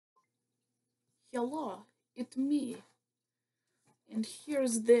Hello, it's me. And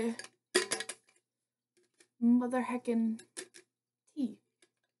here's the mother heckin' tea.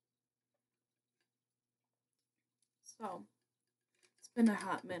 So, it's been a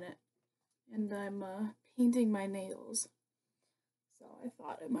hot minute, and I'm painting my nails. So I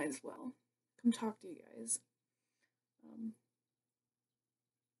thought I might as well come talk to you guys. Um,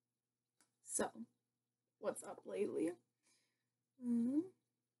 so, what's up lately? Mm,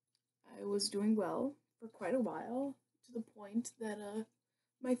 I was doing well for quite a while, to the point that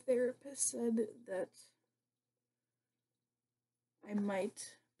my therapist said that I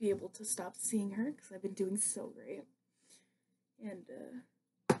might be able to stop seeing her because I've been doing so great. And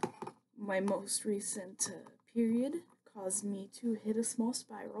my most recent period caused me to hit a small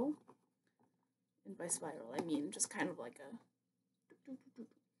spiral. And by spiral, I mean just kind of like a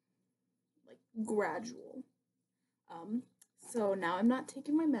like gradual. Um, so now I'm not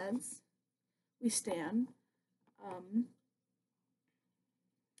taking my meds. We stand.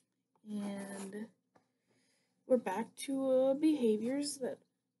 And we're back to behaviors that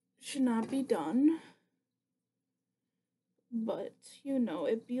should not be done. But, you know,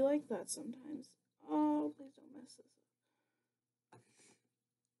 it be like that sometimes. Oh, please don't mess this up.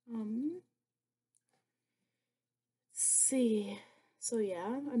 Let's see. So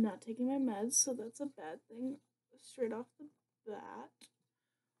yeah, I'm not taking my meds, so that's a bad thing straight off the bat.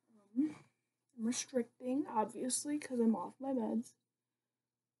 I'm restricting, obviously, because I'm off my meds.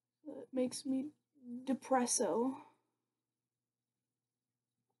 That makes me depresso.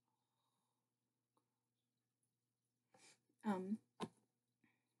 I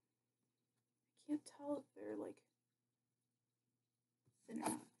can't tell if they're like thin or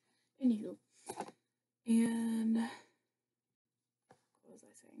not. Anywho, and what was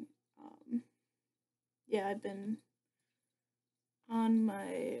I saying? Yeah, I've been on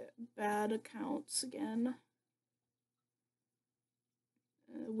my bad accounts again,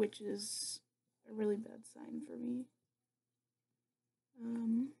 which is a really bad sign for me.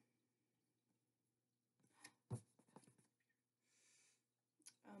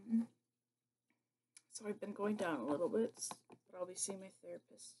 So I've been going down a little bit, but I'll be seeing my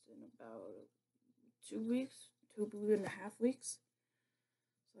therapist in about 2 weeks, 2.5 weeks,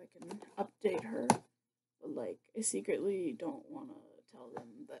 so I can update her. But like, I secretly don't want to tell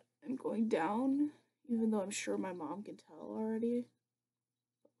them that I'm going down, even though I'm sure my mom can tell already.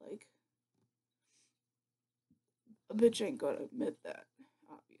 But like, a bitch ain't gonna admit that,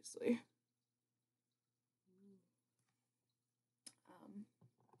 obviously.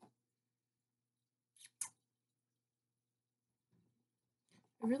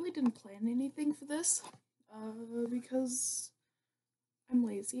 I really didn't plan anything for this, because I'm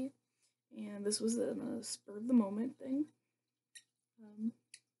lazy, and this was a spur of the moment thing. I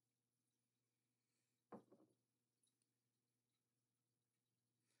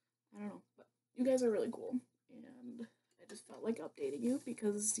don't know, but you guys are really cool, and I just felt like updating you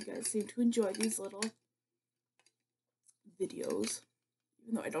because you guys seem to enjoy these little videos,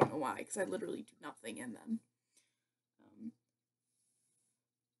 even though I don't know why, because I literally do nothing in them.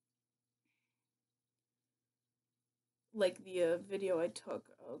 Like the video I took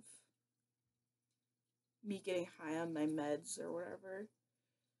of me getting high on my meds or whatever.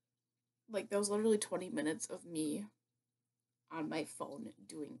 Like, that was literally 20 minutes of me on my phone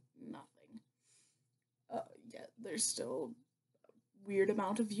doing nothing. Yet there's still a weird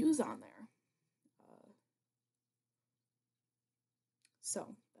amount of views on there.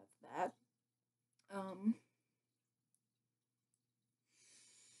 So that's that.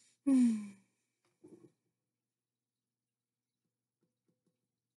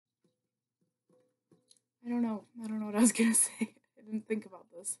 I don't know what I was gonna say. I didn't think about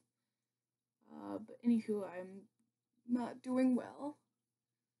this. But anywho, I'm not doing well.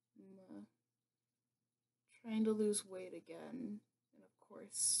 I'm trying to lose weight again, and of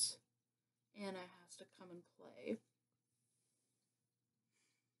course, Anna has to come and play.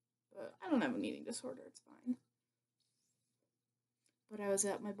 But I don't have an eating disorder, it's fine. But I was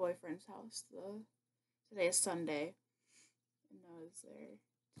at my boyfriend's house. Today is Sunday, and I was there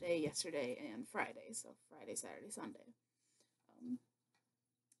today, yesterday, and Friday. So Friday, Saturday, Sunday.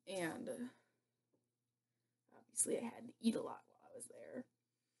 And obviously, I had to eat a lot while I was there.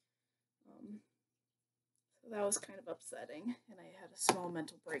 So that was kind of upsetting, and I had a small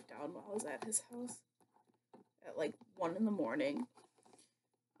mental breakdown while I was at his house at like 1 in the morning.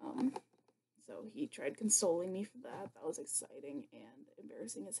 So he tried consoling me for that. That was exciting and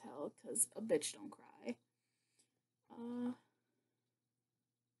embarrassing as hell, because a bitch don't cry. Oh,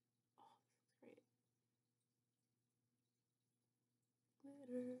 great.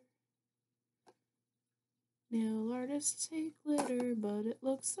 Glitter. Nail artists hate glitter, but it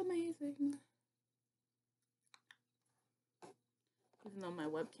looks amazing. Even though my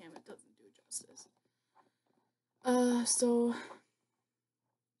webcam, it doesn't do justice. So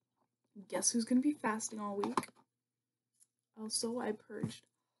guess who's gonna be fasting all week? Also, I purged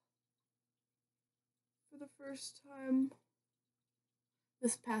for the first time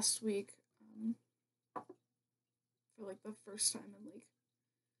this past week. For like the first time in like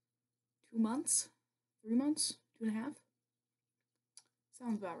 2 months, 3 months, 2.5.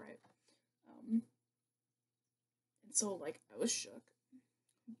 Sounds about right. And so like I was shook,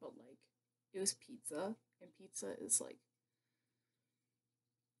 but like it was pizza, and pizza is like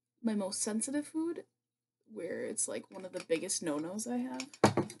my most sensitive food, where it's like one of the biggest no-nos I have.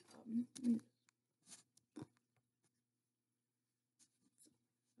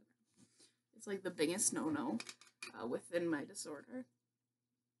 It's like the biggest no-no within my disorder.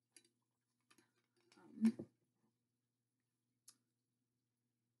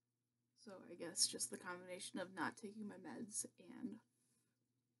 So I guess just the combination of not taking my meds and...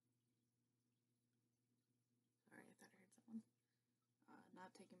 Sorry, I thought I heard someone.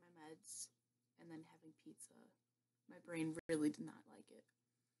 Not taking my meds and then having pizza. My brain really did not like it.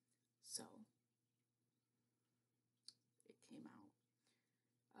 So it came out.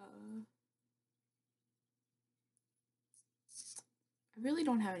 I really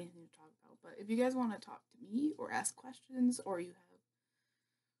don't have anything to talk about, but if you guys want to talk to me or ask questions, or you have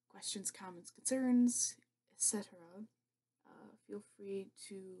questions, comments, concerns, etc., feel free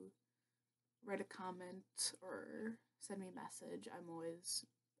to write a comment or send me a message. I'm always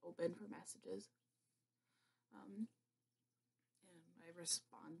open for messages. And I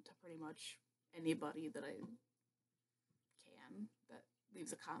respond to pretty much anybody that I can that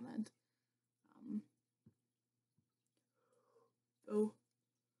leaves a comment. So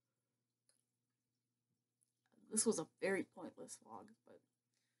this was a very pointless vlog, but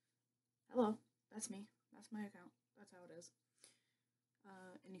hello, that's me. That's my account. That's how it is.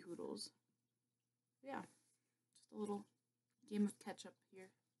 Any hoodles. Yeah, just a little game of catch up here,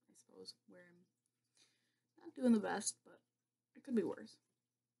 I suppose, where I'm not doing the best, but it could be worse.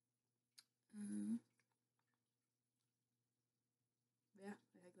 Yeah,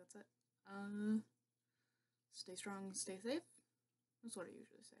 I think that's it. Stay strong, stay safe. That's what I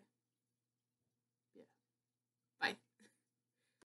usually say. Yeah. Bye.